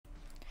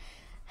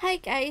Hi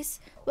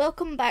guys,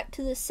 welcome back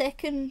to the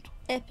second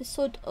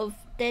episode of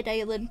Dead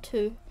Island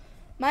 2.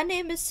 My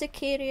name is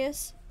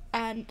Sicarius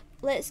and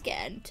let's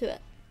get into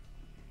it.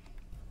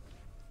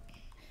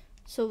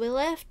 So we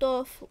left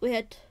off, we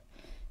had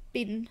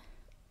been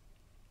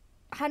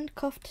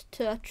handcuffed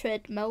to a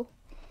treadmill,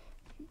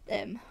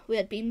 we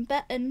had been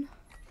bitten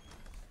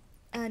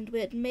and we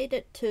had made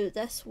it to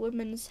this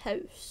woman's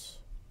house,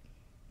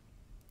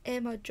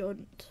 Emma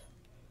Jaunt,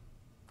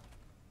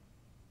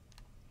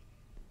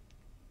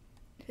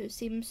 who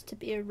seems to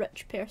be a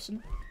rich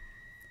person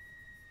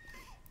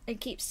and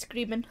keeps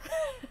screaming.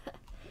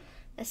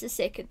 That's the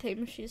second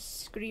time she's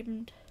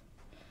screamed.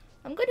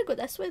 I'm gonna go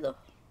this way though,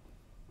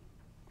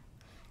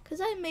 because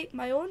I make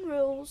my own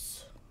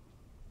rules.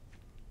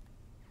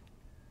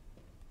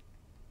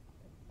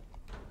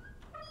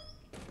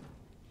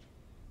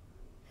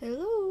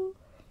 Hello.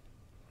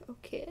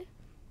 Okay.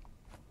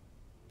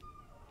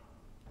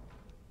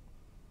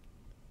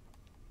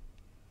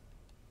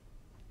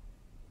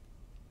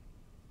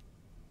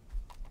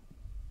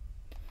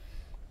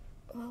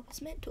 Oh, I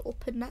was meant to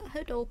open that.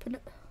 How to open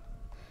it?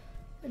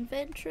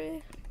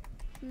 Inventory.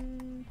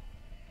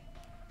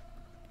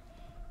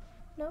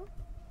 No?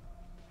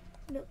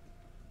 No.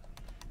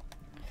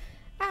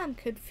 I'm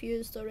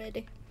confused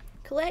already.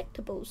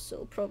 Collectibles, so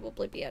it'll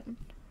probably be in,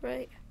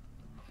 right?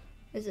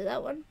 Is it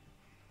that one?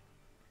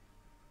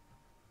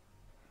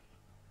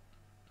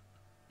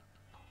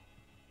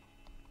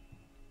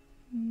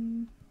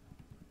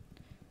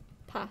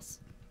 Pass.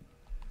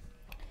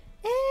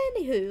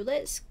 Anywho,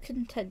 let's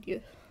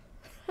continue.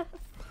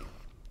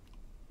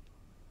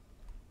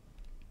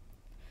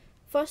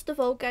 First of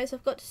all, guys,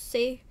 I've got to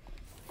say,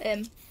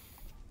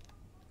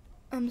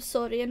 I'm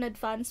sorry in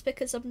advance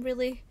because I'm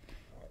really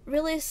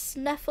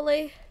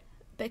sniffly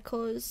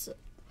because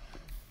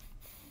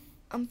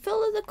I'm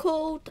full of the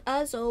cold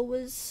as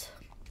always.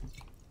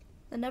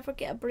 I never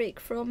get a break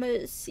from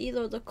it. It's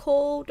either the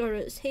cold or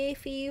it's hay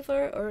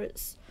fever or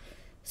it's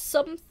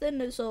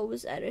something is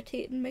always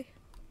irritating me.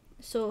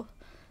 So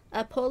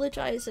I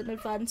apologise in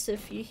advance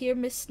if you hear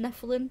me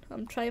sniffling.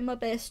 I'm trying my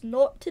best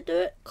not to do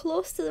it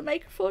close to the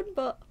microphone,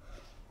 but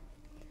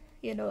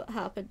you know, it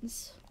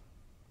happens.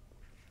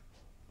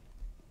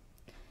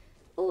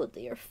 Oh,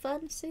 they're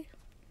fancy.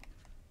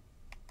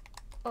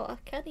 Oh, I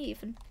can't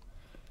even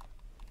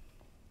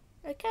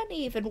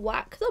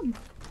whack them.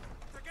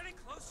 They're getting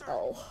closer.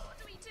 Oh. What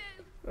do we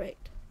do? Right.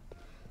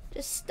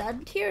 Just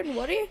stand here and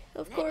worry,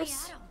 of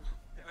course.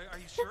 Are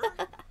you sure?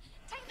 Time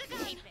to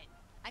tape it.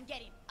 I'm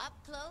getting up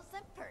close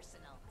and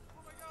personal.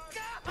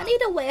 I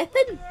need a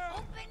weapon.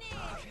 Open it.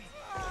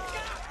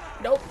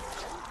 Nope.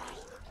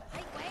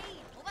 Hey, wait.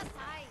 Move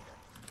aside.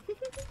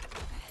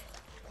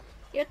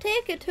 You're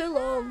taking too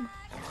long.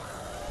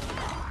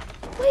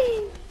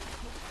 Whee!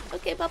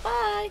 Okay,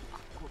 bye-bye.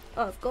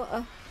 Oh, I've got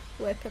a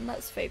weapon,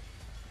 that's fine.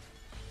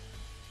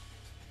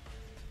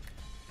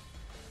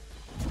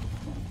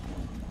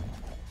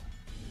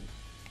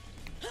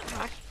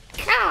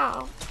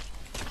 Ka-chow!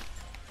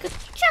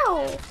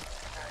 Ka-chow!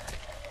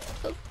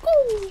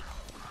 Ka-goo!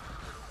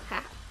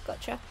 Ha,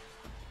 gotcha.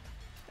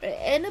 Right,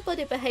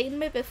 anybody behind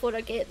me before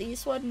I get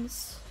these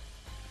ones?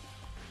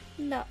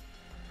 No.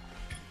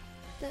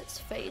 That's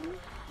fine.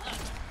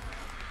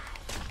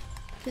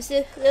 Because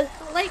they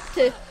like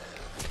to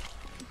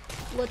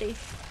bloody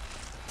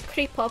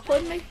creep up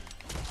on me.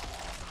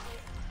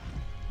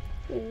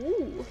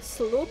 Ooh,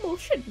 slow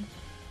motion.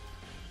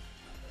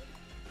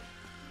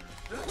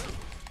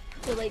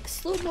 They like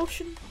slow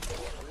motion.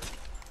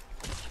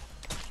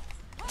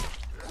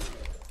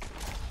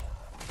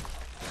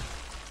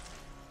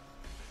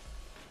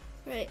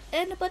 Right,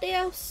 anybody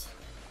else?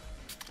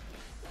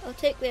 I'll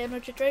take the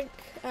energy drink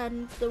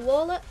and the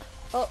wallet.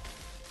 Oh.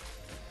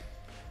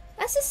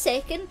 That's the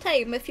second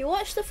time. If you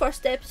watch the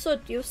first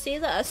episode, you'll see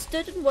that I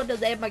stood in one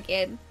of them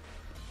again.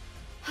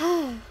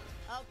 Okay.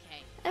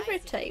 Every I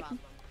see the time. problem.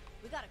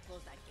 We gotta close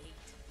that gate.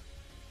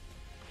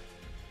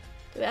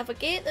 Do we have a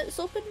gate that's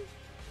open?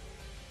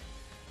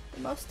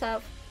 We must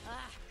have.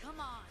 Ah,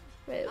 come on.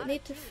 Right, we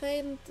need to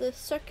find the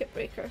circuit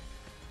breaker.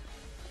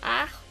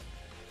 Ah!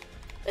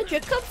 Where'd you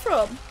come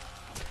from?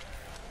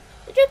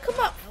 Did you come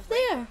up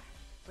there?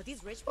 But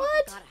these rich people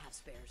What? gotta have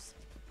spares.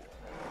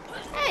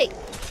 Hey!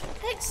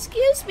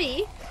 Excuse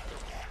me!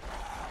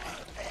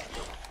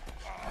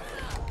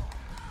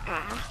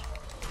 Ah!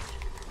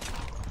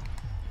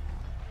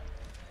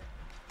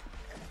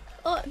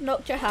 Oh, it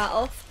knocked your hat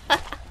off.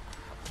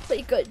 What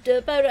you gonna do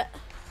about it?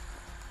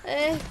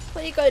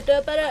 What you gonna do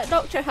about it? It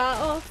knocked your hat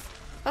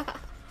off.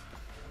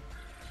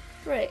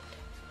 Right.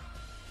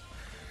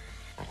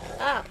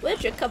 Ah,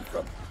 where'd you come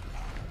from?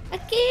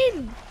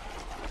 Again!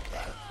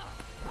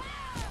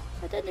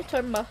 I didn't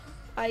turn my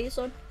eyes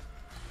on.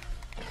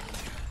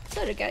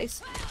 Sorry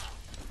guys.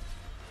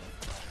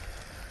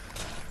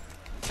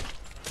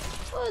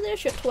 Oh,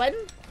 there's your twin.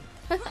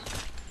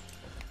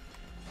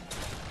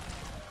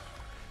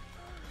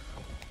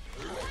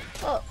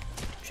 Oh,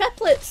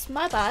 triplets,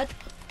 my bad.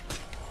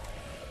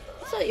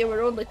 I thought you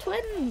were only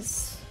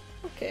twins.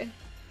 Okay.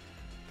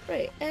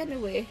 Right,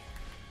 anyway.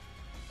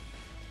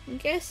 I'm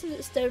guessing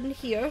it's down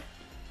here.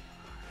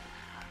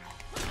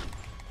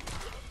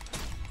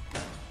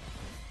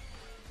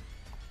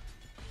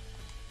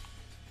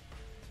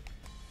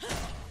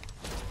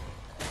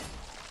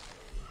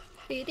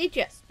 Hey, did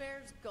you?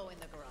 Spares go in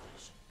the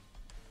garage.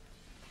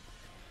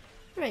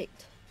 Right.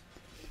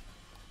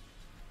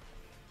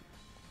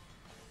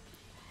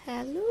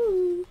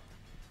 Hello?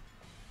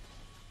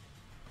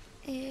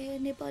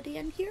 Anybody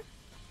in here?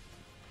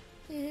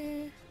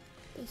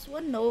 There's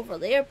one over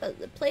there, but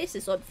the place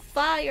is on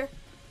fire.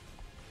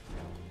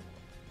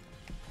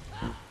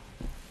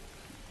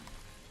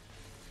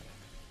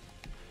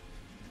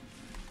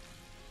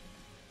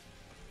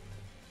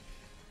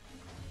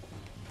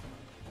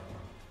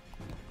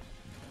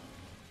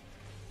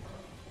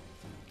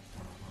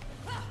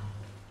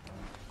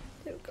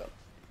 There we go.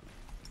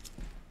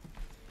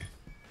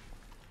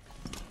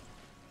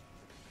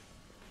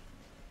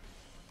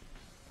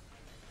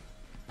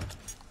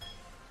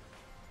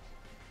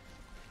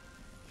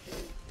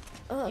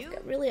 Oh, I've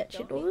got really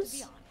itchy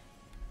nose.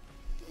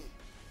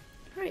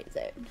 Right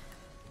then.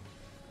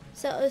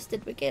 So us,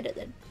 did we get it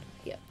then?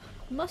 Yep.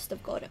 Must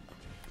have got it.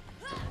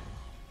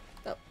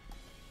 No.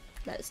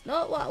 That's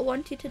not what I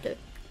wanted to do.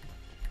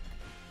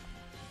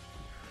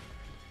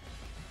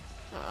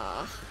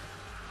 Ah.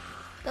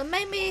 Don't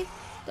mind me.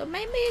 Don't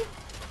mind me.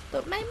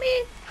 Don't mind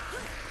me.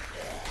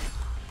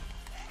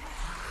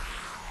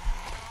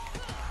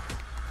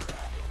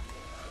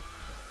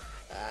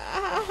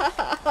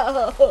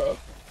 Oh.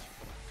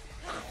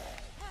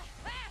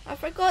 I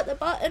forgot the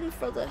button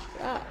for the...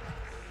 Ah.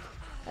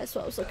 That's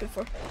what I was looking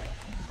for.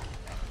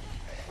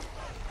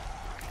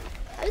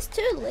 It's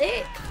too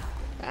late.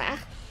 Ah.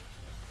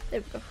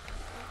 There we go.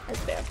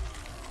 That's better.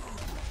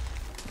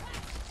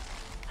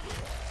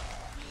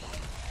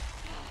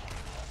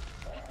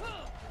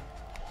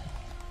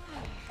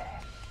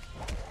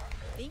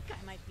 I think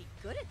I might be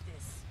good at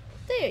this.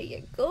 There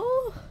you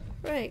go.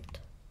 Right.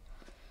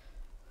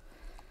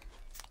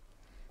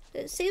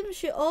 It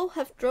seems you all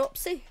have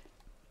dropsy.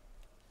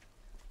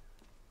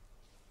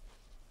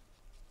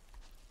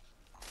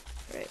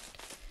 Right.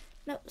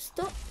 Now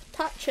stop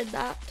touching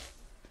that.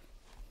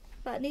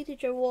 But I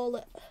needed your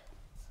wallet.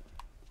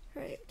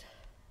 Right.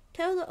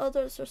 Tell the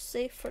others are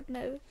safe for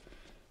now.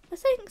 I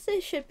think they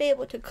should be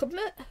able to come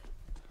out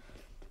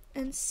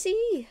and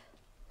see.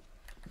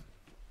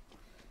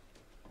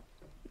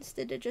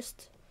 Instead of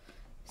just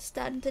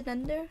standing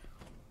in there.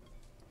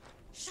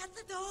 Shut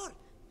the door!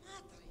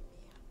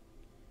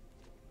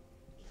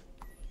 Madre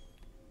mia.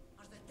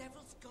 Are the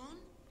devils gone?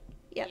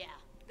 Yep. Yeah,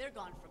 they're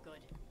gone for good.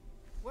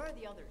 Where are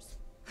the others?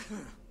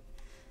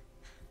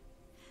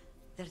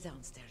 They're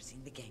downstairs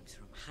in the games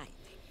room,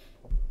 hiding.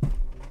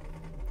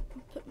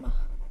 I'll put my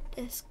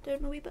desk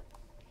down a wee bit.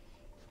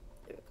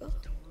 There we go.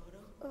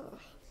 Oh.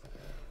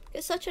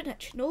 Get such an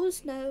itchy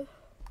nose now.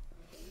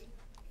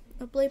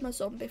 I'll blame a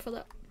zombie for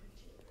that.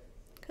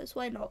 Because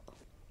why not?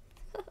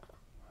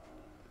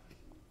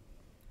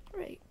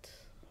 Right.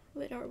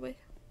 Where are we?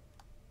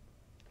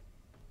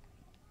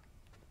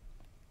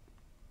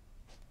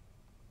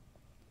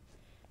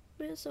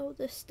 Where's all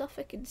the stuff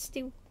I can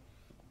steal?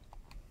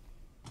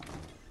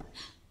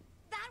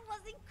 That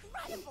was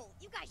incredible!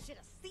 You guys should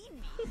have seen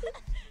me.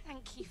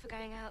 Thank you for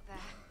going out there.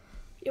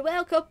 You're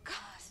welcome.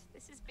 God,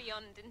 this is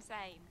beyond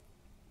insane.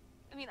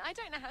 I mean, I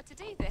don't know how to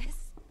do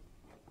this.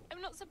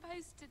 I'm not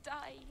supposed to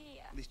die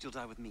here. At least you'll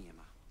die with me,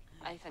 Emma.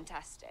 Oh,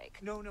 fantastic.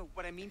 No,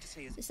 what I mean to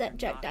say Is that you're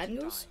Jack not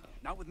Daniels? dying,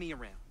 not with me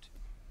around.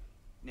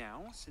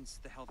 Now, since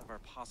the health of our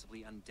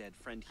possibly undead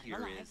friend here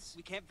alive. is,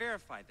 we can't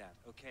verify that,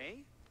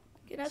 okay?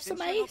 You can have Since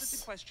some your health is ice.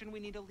 in question, we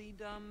need a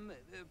lead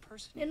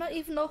person. You're not here,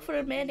 even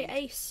offering a me any lead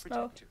ice,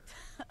 no. protector.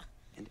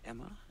 And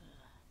Emma,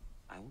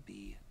 I will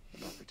be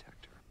your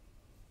protector.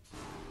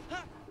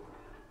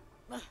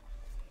 I'll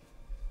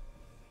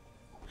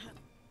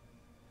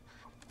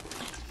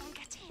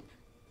get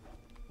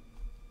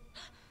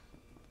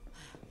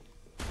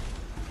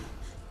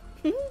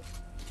in. You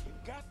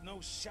got no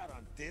shot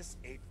on this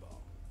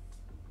 8-ball.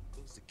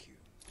 Lose the cue.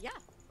 Yeah,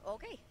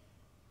 okay.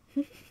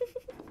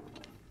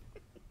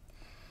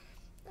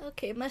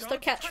 Okay, Mr.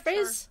 Don't touch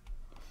Catchphrase.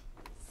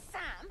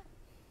 Sam?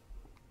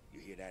 You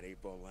hear that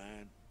 8-ball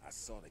line? I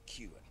saw the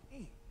cue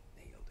and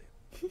nailed it.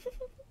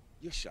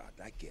 Your shot,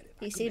 I get it.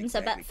 I He couldn't seems a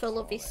exactly bit full of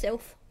call that.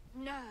 himself.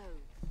 No.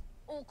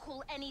 Or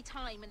call any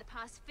time in the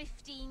past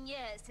 15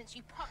 years since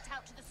you popped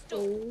out to the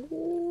store.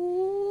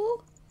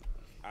 Oh.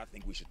 I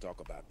think we should talk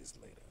about this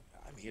later.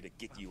 I'm here to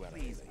get you out of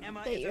Please, here.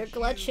 Emma Hey, is you're a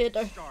glad huge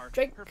you'd star.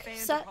 drink, Her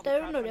fans sat are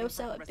down, or probably else crowdfunding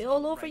it for would the be rest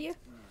all of over the you. night.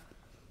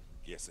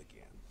 Guess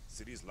again.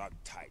 City's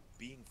locked tight.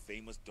 Being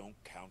famous don't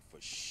count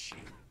for shit.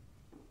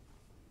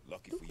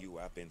 Lucky for you,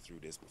 I've been through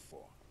this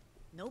before.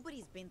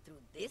 Nobody's been through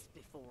this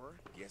before.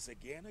 Guess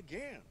again.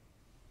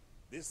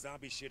 This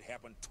zombie shit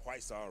happened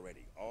twice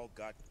already. All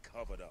got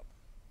covered up.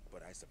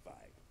 But I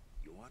survived.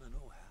 You wanna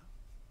know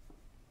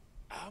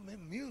how? I'm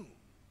immune.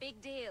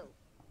 Big deal.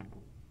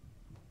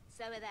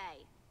 So are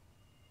they.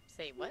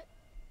 Say what?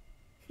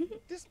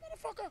 This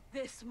motherfucker.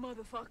 This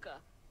motherfucker.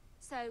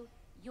 So,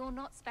 you're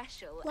not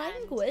special.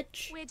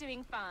 Language. And we're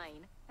doing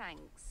fine.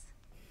 Thanks.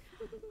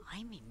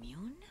 I'm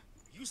immune?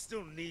 You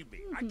still need me.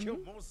 I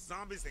killed more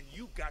zombies than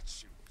you got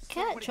shoes. What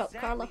Catch up, exactly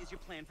Carla. is your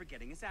plan for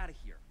getting us out of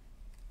here?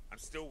 I'm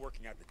still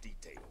working out the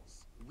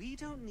details. We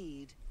don't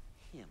need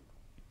him.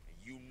 And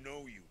you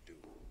know you do.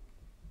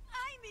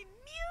 I'm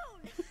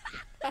immune!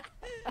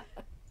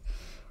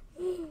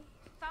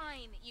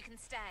 Fine, you can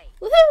stay.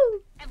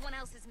 Woohoo! Everyone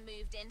else has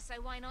moved in, so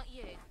why not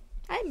you?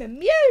 I'm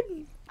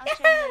immune. I'll show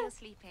you where you're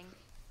sleeping.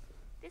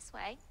 This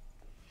way.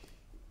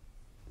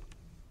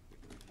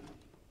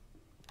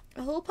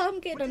 I hope I'm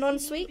What getting does an it mean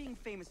ensuite. being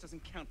famous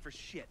doesn't count for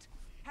shit?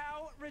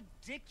 How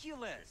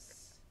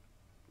ridiculous!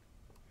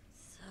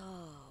 So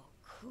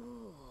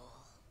cool.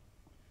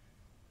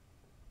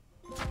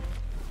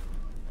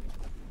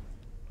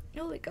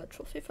 Oh, we got a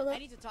trophy for I that.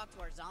 need to talk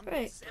to our zombies.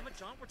 Right. It's Emma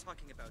John we're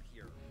talking about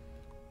here.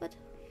 What?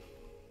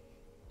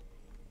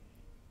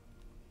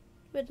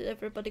 Where did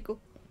everybody go?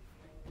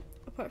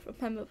 Apart from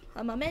him.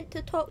 Am I meant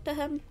to talk to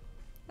him?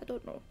 I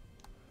don't know.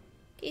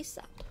 He's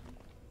sad.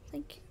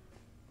 Thank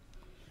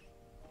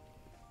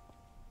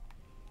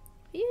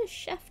you. Use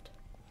shift.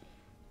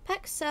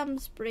 Pick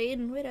Sam's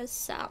brain. Where is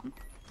Sam?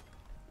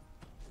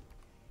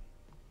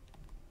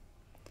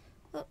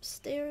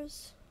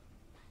 Upstairs.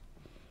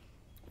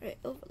 Right,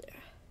 over there.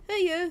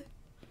 Hey you!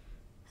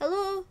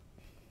 Hello?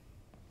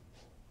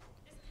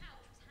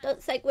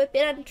 Don't think we've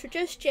been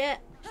introduced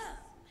yet.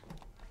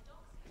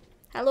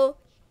 Hello?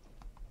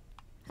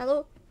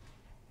 Hello?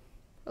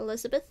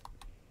 Elizabeth?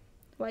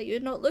 Why you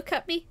not look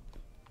at me?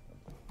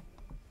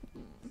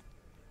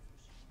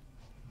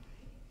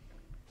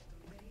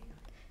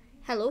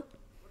 Hello?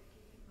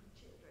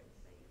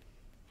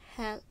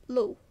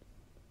 Hello?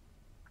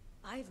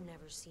 I've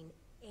never seen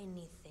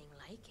anything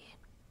like it.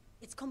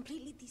 It's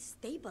completely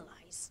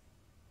destabilized.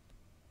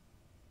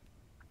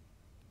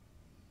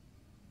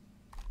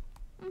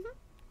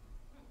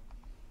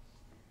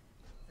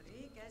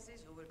 Three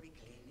guesses who will be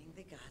cleaning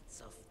the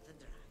guts off the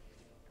drive.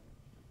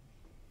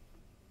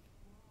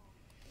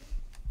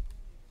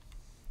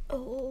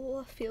 Oh,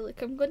 I feel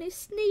like I'm gonna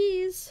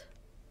sneeze.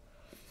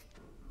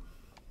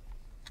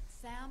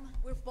 Sam,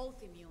 we're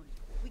both immune.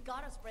 We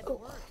gotta spread the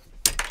word.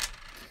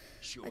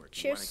 Sure, I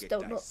if you wanna just get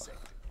don't know.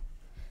 dissected.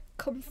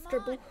 Come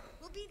Comfortable. on,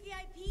 we'll be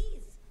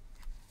VIPs.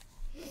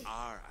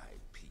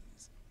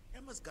 R.I.P.s.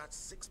 Emma's got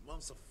 6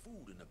 months of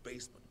food in the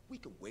basement. We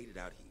can wait it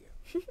out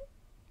here.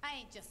 I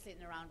ain't just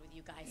sitting around with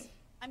you guys.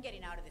 I'm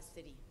getting out of this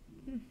city.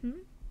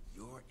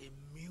 You're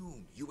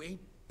immune. You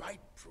ain't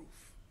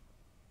bite-proof.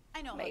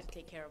 I know how Maybe. to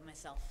take care of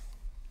myself.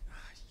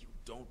 You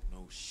don't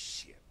know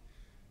shit.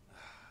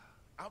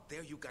 Out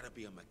there, you gotta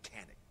be a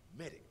mechanic,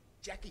 medic.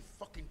 Jackie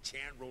fucking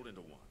Chan rolled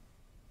into one.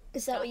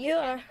 Is that Got what the you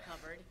are? mechanic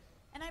covered,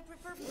 and I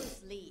prefer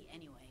Bruce Lee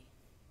anyway.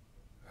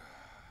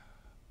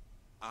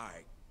 All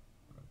right,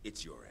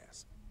 it's your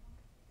ass.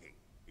 Hey,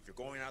 if you're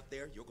going out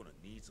there, you're gonna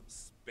need some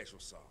special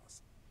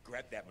sauce.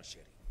 Grab that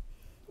machete.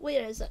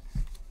 Where is it?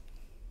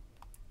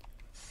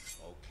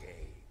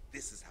 Okay,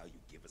 this is how you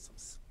give it some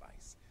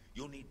spice.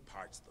 You'll need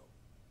parts, though.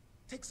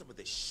 Take some of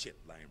this shit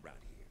lying around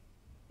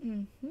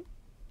here.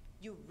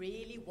 You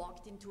really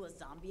walked into a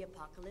zombie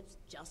apocalypse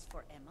just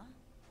for Emma?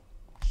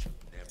 Should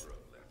never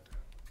have left her.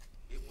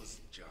 It was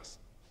just...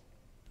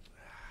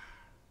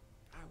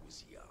 I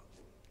was young.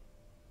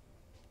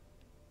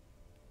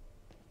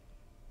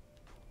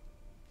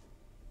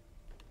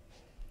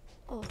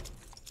 Oh.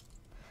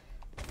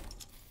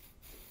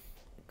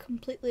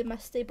 Completely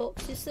misty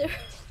boxes there.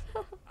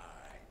 All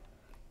right,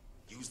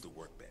 use the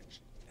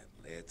workbench, and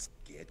let's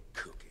get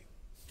cooking.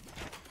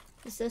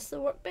 Is this the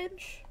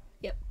workbench?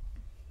 Yep.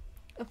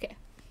 Okay.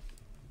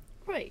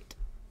 Right.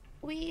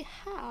 We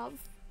have...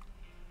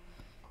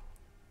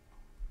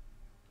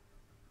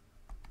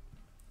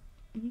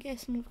 I'm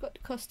guessing we've got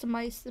to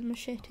customize the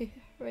machete.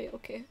 Right,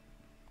 okay.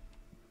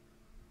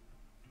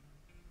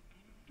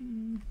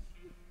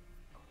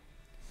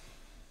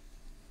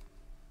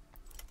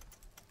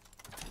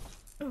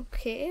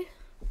 Okay.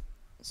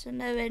 So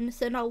now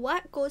anything I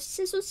whack goes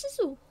sizzle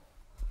sizzle.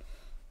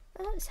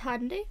 That's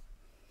handy.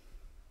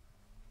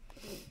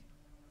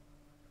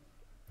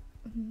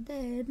 And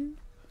then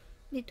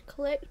need to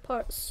collect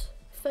parts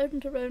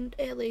found around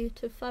Ellie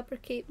to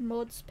fabricate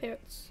mods,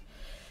 parts,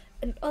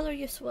 and other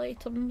useful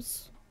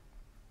items.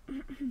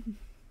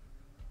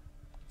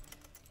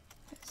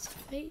 That's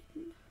fine.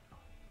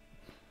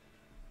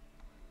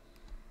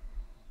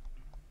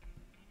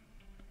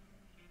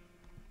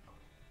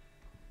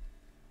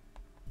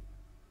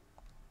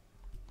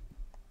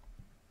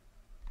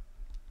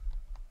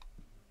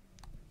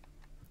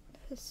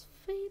 That's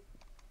fine.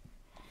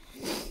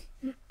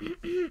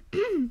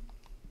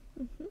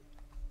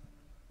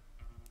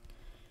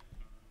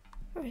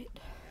 Right.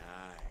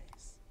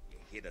 Nice. You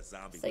hit a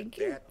zombie Thank with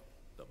you. that,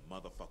 the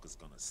motherfucker's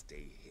gonna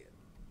stay hit.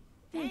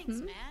 Thanks,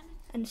 man.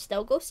 And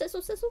still go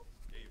sizzle sizzle.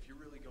 Hey, if you're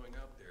really going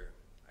out there,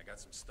 I got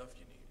some stuff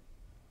you need.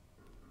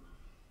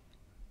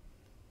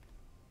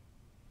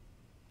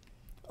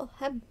 Oh,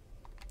 him.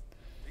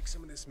 Take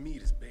some of this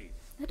meat as bait.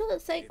 I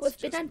don't think It's we've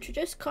been just meat.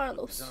 introduced, The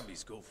Carlos.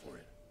 zombies go for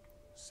it.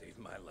 Saved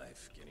my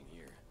life getting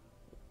here.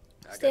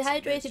 I Stay got some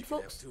meds hydrated, you could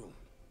have folks. too.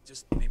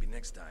 Just maybe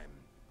next time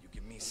you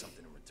give me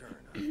something in return,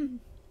 huh?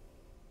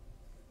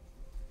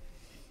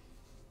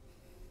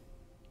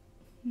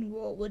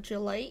 What would you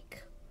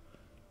like?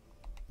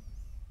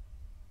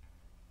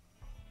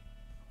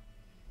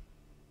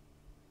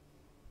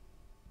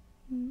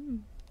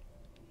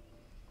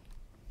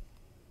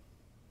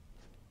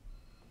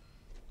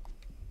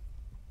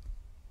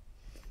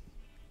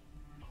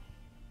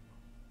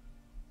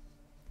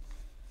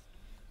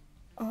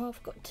 Oh,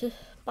 I've got to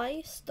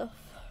buy stuff.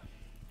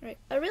 Right,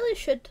 I really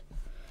should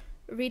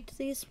read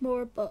these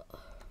more, but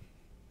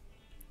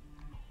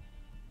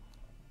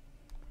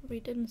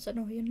reading's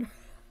annoying.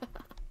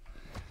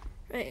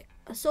 Right,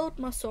 I sold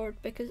my sword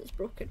because it's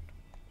broken.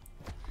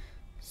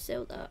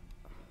 Sell that.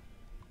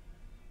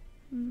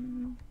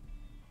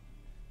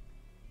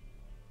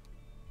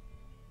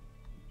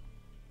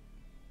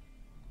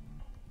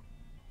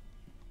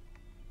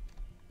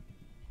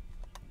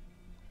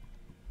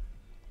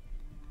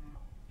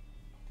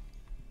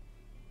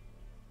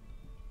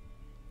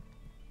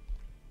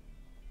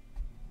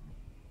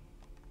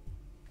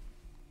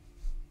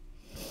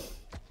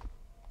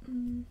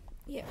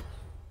 Yeah.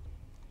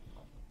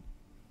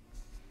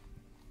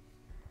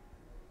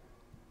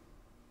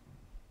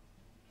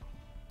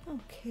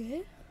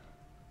 Okay.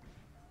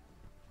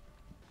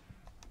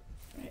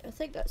 Right, I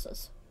think that's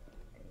us.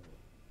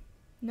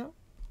 No?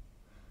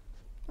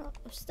 No,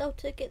 I've still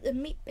to get the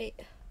meat bait.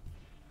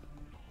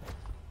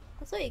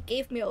 I thought you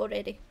gave me it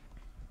already.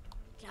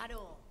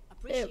 Claro,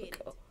 There we appreciate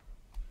it. go.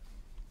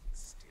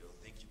 Still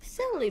think you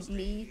Silly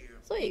me.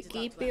 I thought you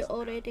gave me it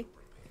already.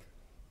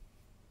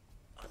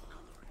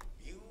 another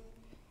review?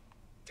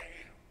 Damn.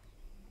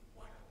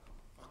 What are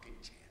the fucking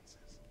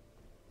chances?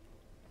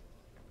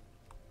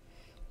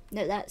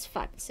 Now that's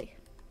fancy.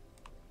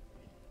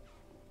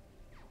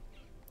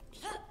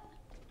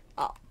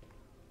 Oh.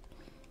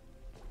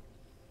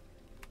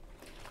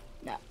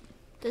 No,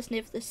 doesn't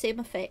have the same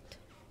effect.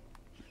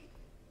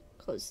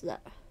 Cause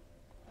that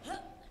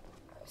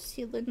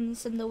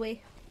ceiling's in the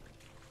way.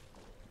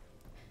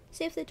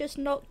 See if they just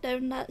knocked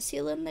down that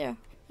ceiling there.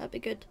 That'd be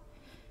good.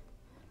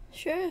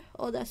 Sure,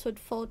 all this would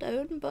fall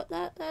down, but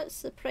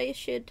that's the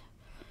price you'd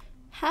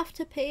have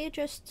to pay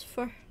just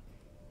for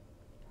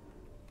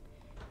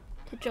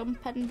to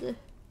jump in the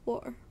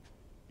water.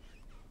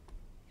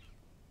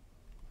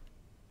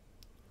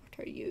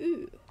 What are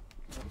you?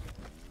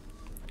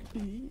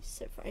 Ooh,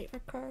 survivor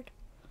card.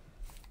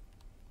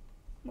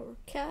 More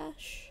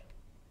cash.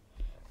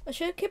 I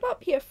should have came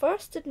up here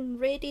first and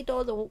raided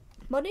all the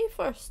money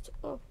first.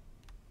 Oh,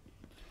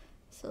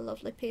 it's a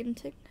lovely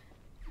painting.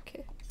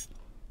 Okay,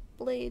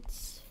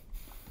 blades.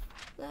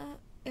 That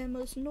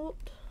Emma's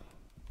note.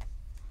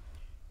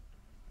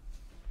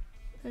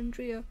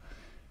 Andrea.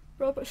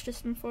 Robert's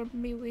just informed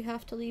me we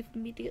have to leave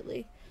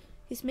immediately.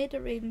 He's made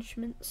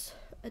arrangements.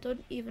 I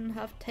don't even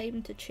have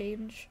time to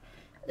change.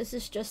 This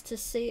is just to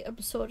say I'm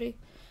sorry.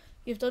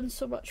 You've done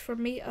so much for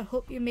me. I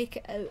hope you make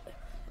it out.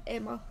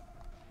 Emma.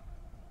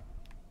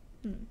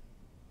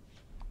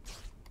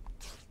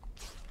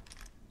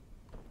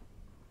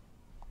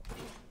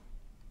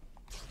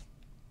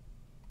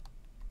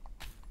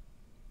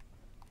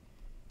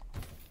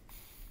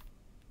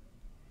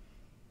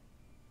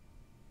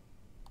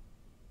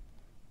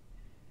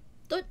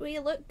 Don't we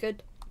look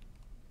good?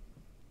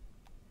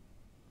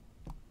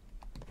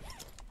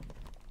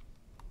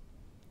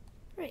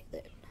 Right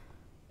then.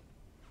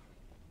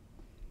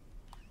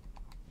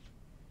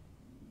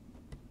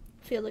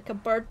 Feel like a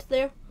bird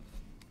there.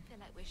 I feel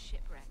like we're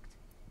shipwrecked.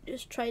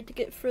 Just tried to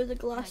get through the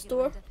glass Now you'll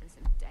door. end up in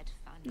some dead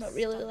fan Not stuff.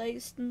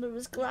 realising there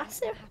was glass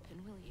That there. won't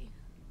happen, will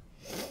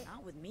you?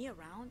 Not with me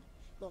around.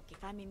 Look,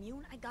 if I'm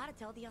immune, I gotta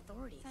tell the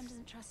authorities. Sam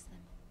doesn't trust them.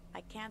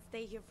 I can't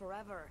stay here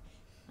forever.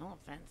 No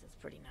offense, it's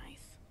pretty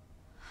nice.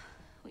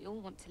 We all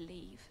want to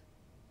leave.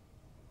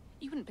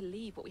 You wouldn't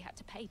believe what we had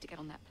to pay to get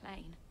on that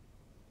plane.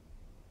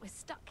 We're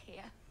stuck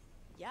here.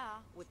 Yeah,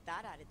 with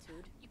that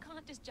attitude. You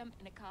can't just jump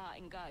in a car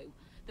and go.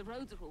 The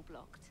roads are all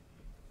blocked.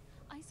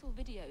 I saw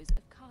videos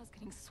of cars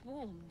getting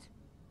swarmed.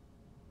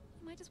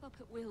 You might as well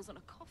put wheels on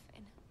a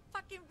coffin.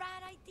 Fucking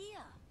rad idea.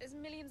 There's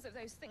millions of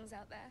those things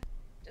out there,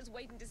 just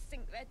waiting to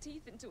sink their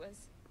teeth into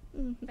us.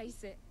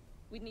 Face it,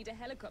 we'd need a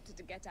helicopter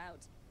to get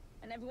out.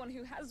 And everyone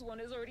who has one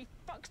is already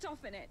fucked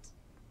off in it.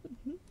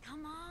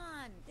 Come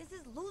on, this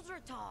is loser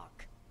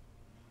talk.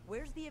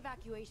 Where's the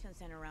evacuation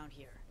center around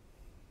here?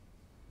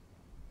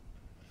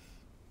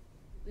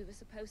 We were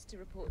supposed to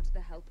report to the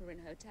helper in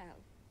hotel.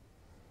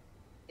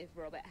 If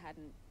Robert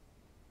hadn't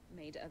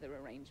made other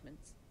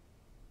arrangements.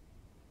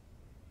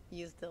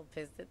 You still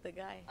pissed at the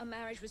guy? Our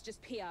marriage was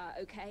just PR,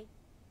 okay?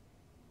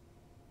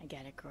 I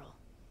get it, girl.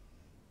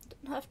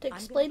 Don't have to I'm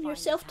gonna explain find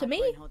yourself this to me.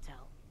 helper in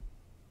hotel.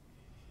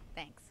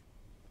 Thanks.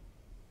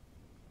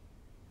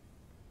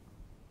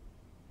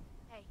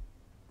 Hey.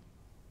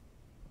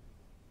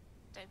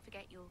 Don't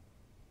forget your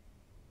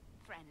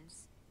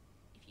friends,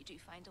 if you do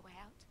find a way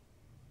out.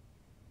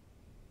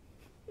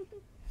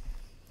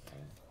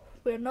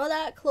 We're not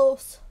that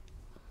close.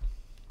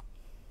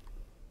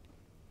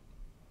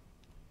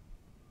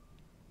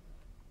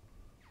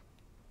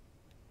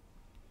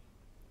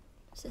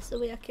 Is this the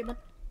way I came in?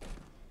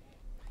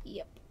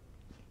 Yep.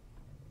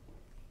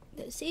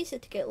 It's easy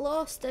to get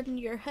lost in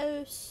your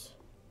house.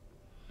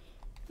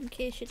 In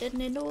case you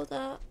didn't know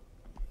that.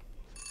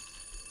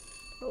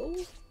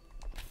 Oh.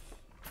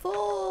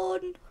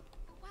 Phone!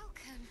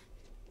 Welcome.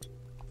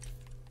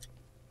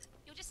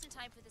 You're just in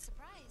time for the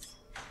surprise.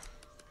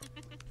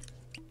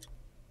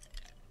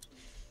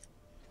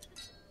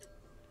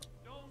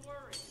 Don't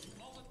worry,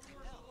 all the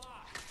doors are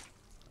locked.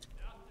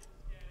 Nothing's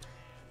getting in.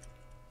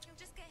 He'll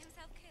just get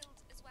himself killed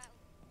as well.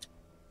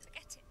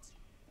 Forget it.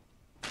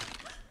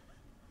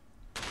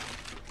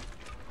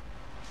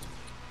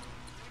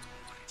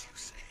 What did you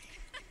say?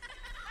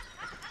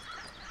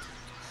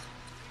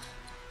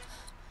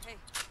 Hey,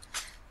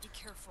 be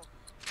careful.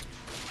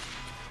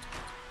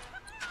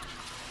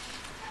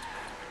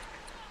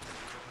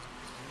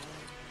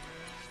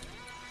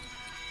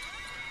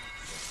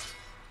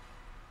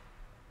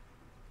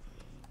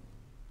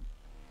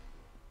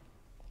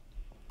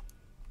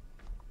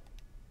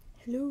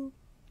 Hello?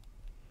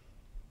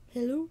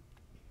 Hello?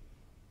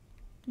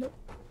 Nope.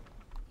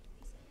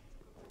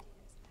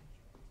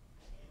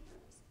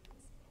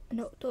 I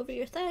knocked over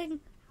your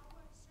thing.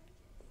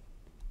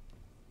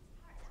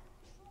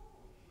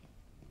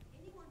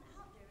 Anyone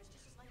out there is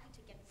just as likely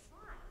to get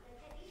fried and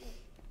get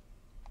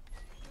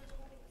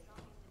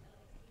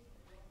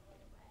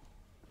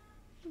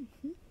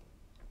eaten.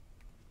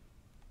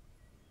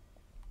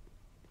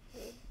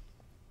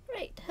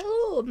 Right,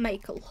 hello,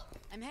 Michael.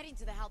 I'm heading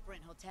to the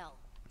Halperin Hotel.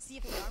 See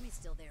if the army's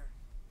still there.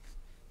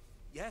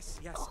 Yes,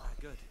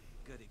 good.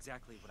 Good,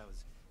 exactly what I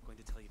was going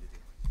to tell you to do.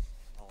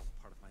 All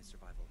part of my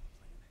survival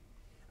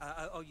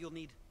plan. Oh, you'll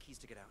need keys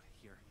to get out.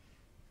 Here.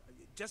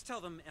 Just tell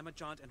them Emma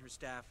Jaunt and her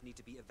staff need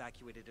to be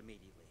evacuated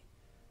immediately.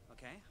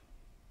 Okay?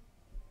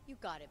 You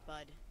got it,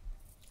 bud.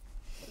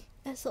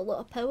 That's a lot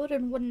of power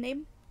in one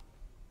name.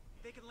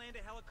 They can land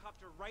a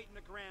helicopter right in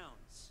the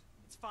grounds.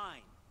 It's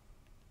fine.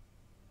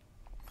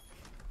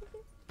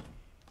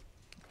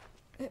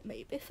 It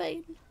might be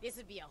fine. This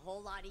would be a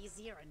whole lot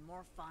easier and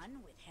more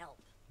fun with help.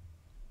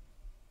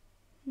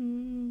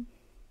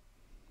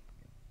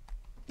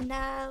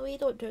 Nah, we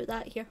don't do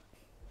that here.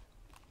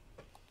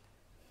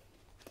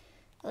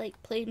 I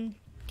like playing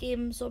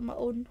games on my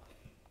own.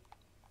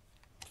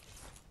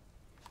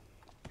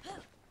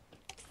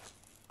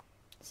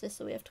 Is this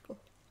the way I have to go?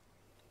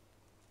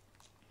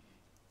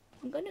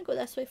 I'm going to go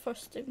this way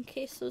first in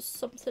case there's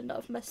something that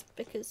I've missed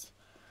because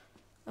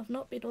I've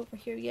not been over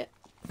here yet.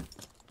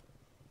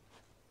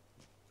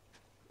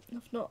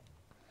 I've not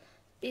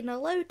been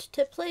allowed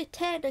to play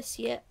tennis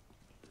yet.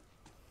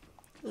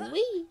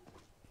 Wee!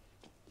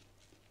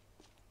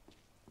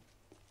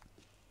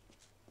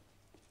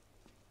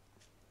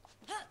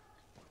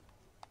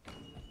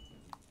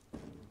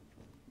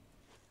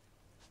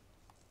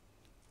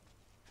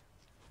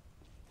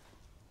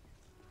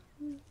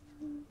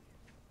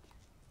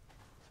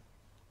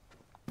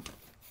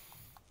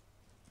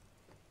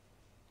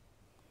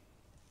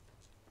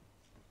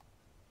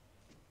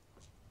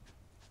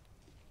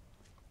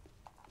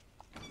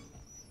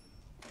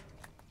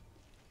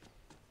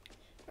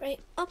 Right,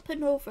 up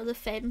and over the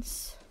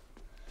fence.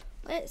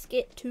 Let's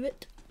get to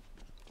it.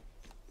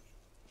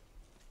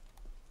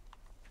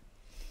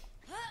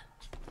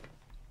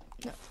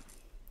 No,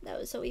 that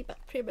was a wee bit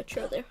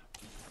premature there.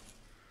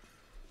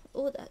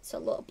 Oh, that's a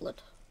lot of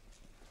blood.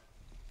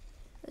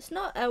 It's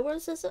not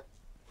ours, is it?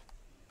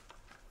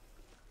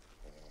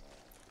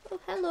 Oh,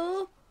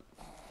 hello.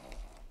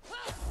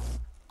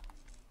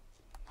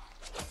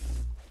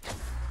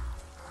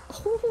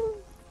 Oh.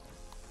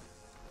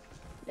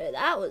 No,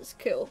 that was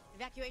cool.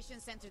 Evacuation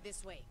center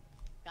this way.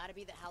 Gotta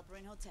be the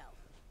Halperin Hotel.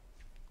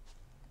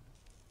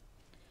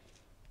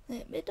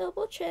 Let me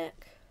double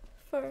check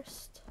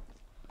first.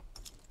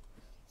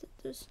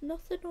 There's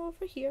nothing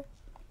over here.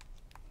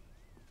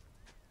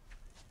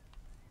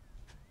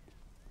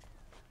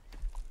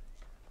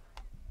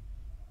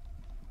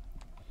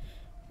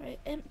 Right,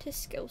 empty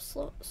skill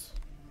slots.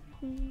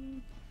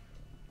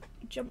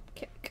 Jump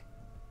kick.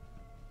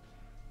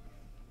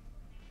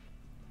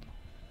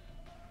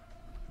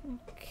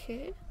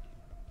 Okay.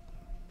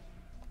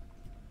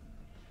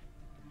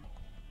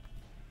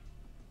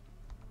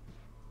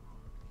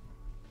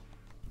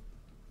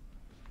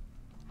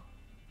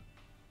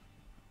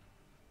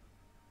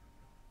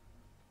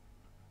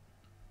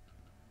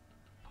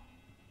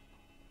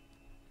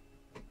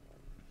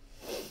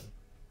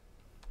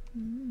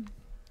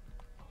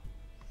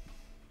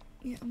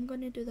 Yeah, I'm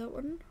gonna do that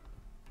one.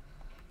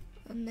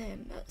 And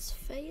then that's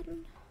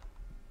fine.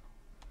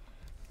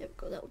 There we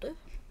go, that'll do.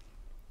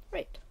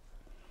 Right.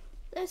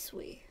 This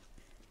way.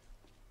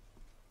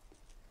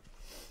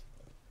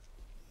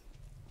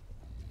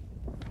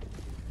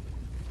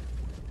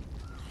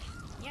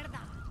 Mierda!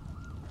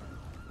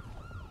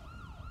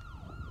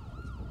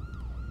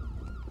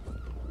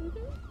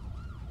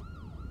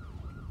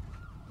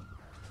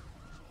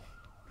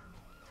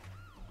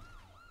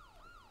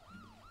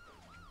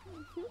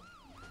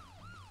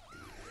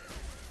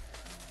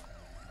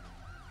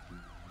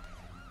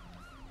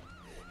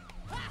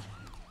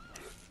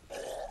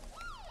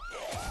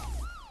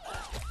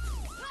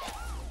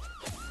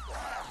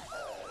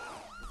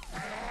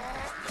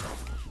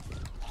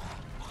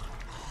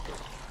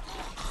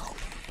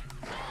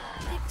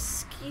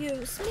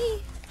 Excuse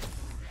me.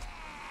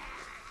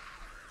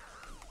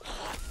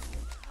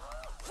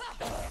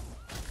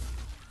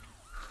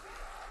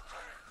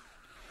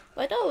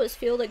 I'd always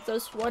feel like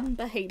there's one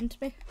behind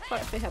me,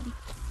 apart from him.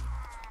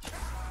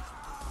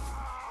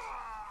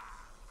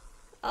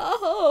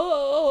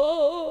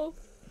 Oh!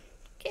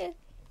 Okay.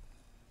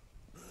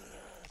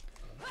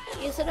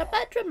 Is it a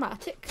bit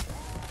dramatic?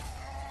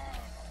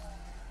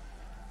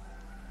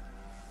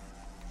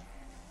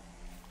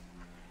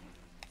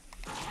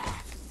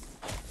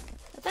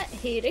 A bit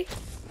hairy.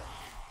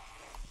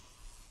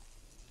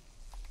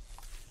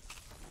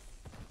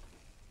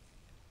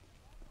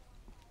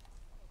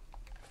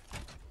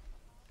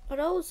 Are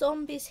all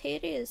zombies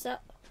hairy? Is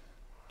that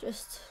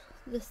just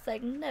the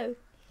thing now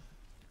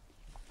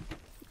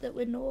that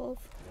we know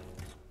of?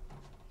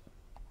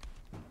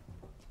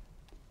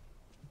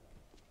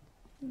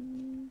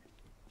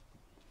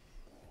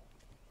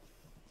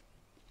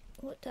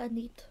 What do I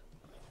need?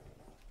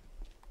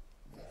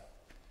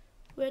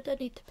 Where do I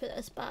need to put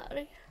this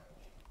battery?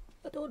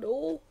 I don't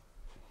know.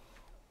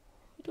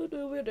 I don't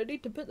know where I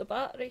need to put the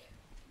battery.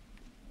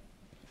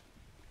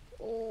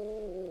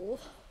 Oh.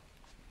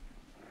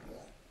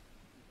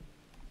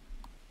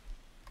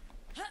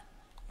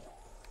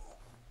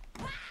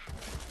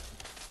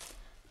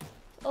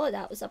 Oh,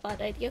 that was a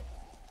bad idea.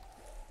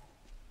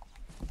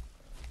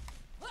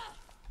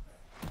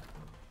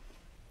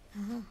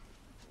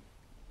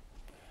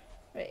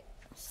 Right,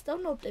 still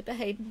nobody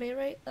behind me,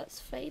 right? That's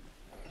fine.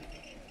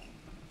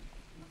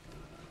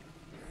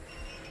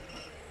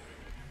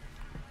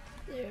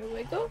 There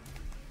we go.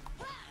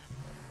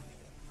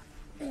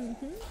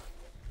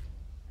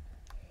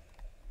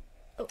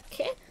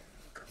 Okay.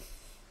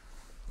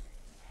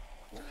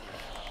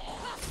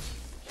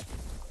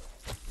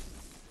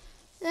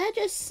 I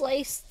just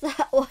sliced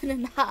that one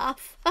in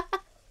half.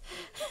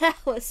 That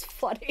was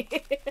funny.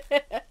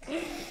 I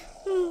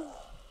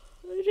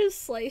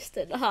just sliced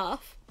it in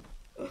half.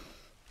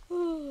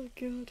 Oh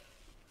god.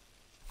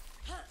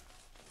 I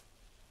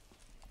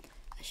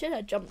should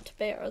have jumped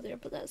better there,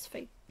 but that's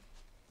fine.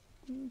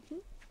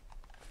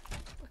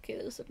 Okay,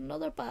 there's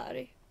another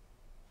battery.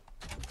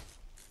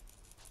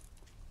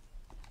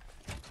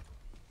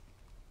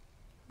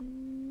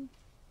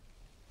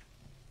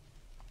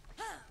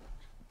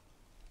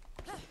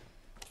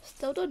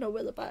 Still don't know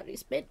where the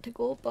battery's meant to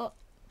go, but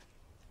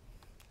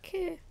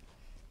okay.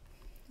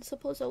 I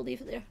suppose I'll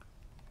leave it there.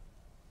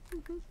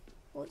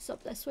 What's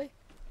up this way?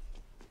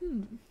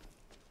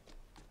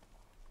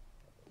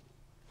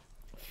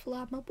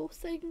 Flammable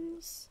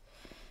things.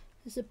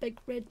 There's a big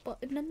red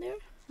button in there.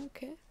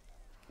 Okay.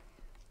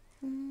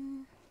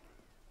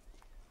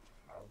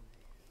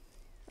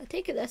 I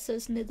take it this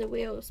isn't the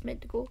way I was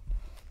meant to go.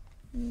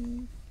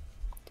 Do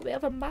we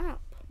have a map?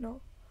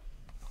 No.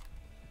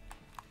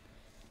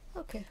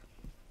 Okay.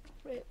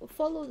 Right, we'll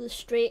follow the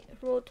straight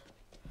road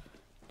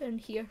down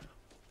here.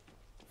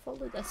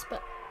 Follow this bit.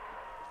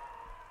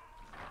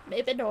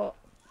 Maybe not.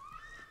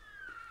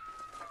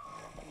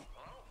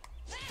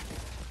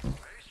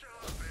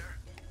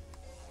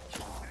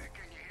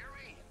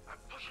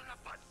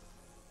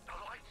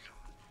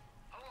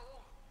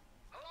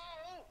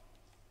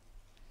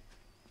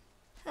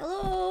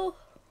 Hello?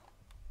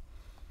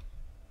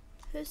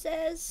 Who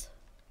says?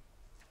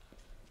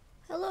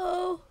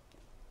 Hello?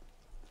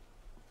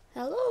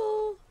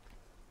 Hello?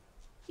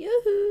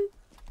 Yoo-hoo!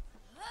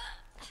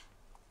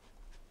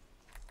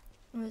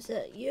 Was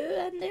it you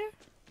in there?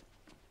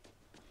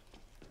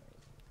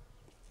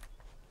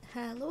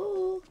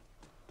 Hello?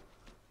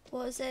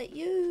 Was it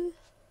you?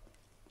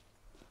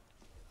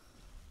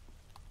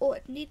 Oh,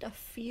 I need a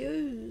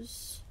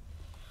fuse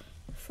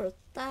for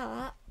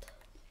that.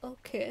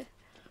 Okay.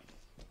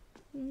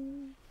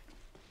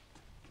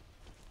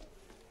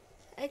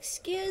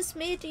 Excuse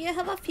me, do you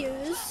have a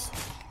fuse?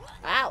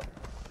 Ow!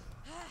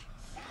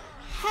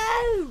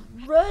 How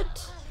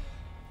rude!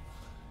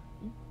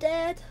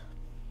 Dead.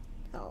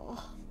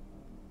 Oh.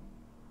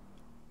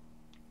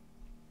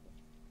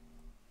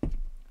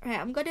 Right,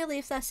 I'm gonna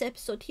leave this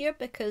episode here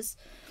because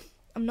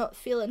I'm not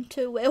feeling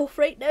too well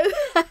right now.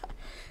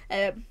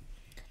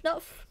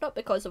 Not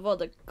because of all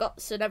the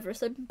guts and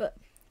everything, but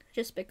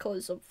just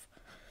because of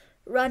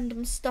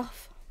random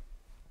stuff.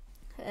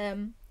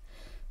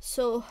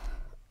 So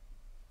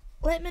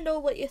let me know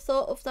what you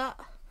thought of that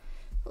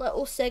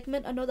little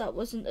segment. I know that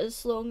wasn't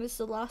as long as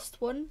the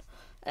last one,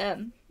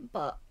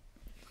 but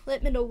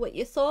let me know what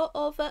you thought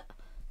of it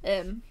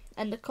in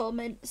the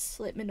comments.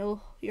 Let me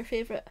know your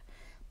favourite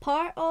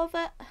part of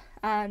it,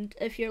 and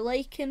if you're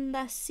liking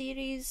this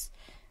series,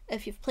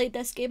 if you've played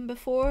this game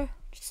before,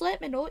 just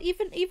let me know.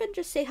 Even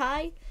just say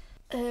hi.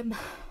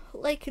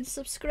 Like and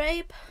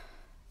subscribe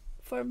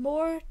for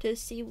more to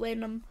see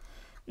when I'm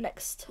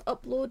next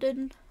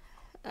uploading.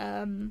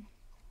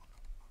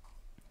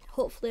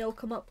 Hopefully I'll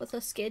come up with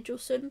a schedule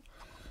soon.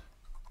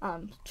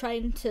 I'm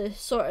trying to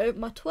sort out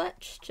my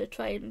Twitch to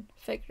try and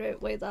figure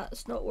out why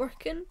that's not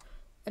working,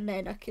 and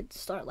then I could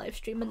start live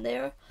streaming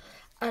there.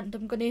 And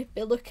I'm going to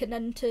be looking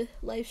into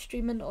live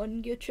streaming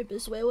on YouTube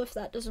as well if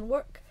that doesn't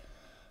work.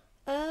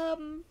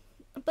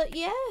 But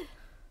yeah,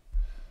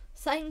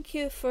 thank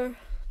you for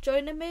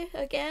joining me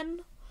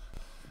again.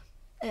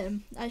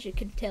 As you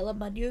can tell,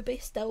 I'm a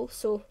newbie still,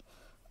 so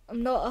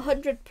I'm not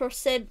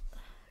 100%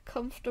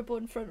 comfortable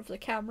in front of the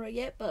camera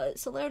yet, but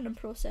it's a learning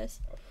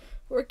process.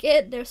 We're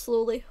getting there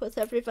slowly with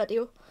every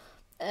video.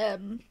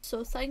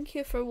 So thank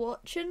you for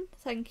watching,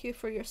 thank you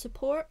for your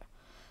support,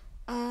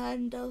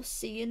 and I'll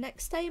see you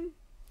next time.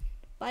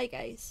 Bye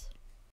guys.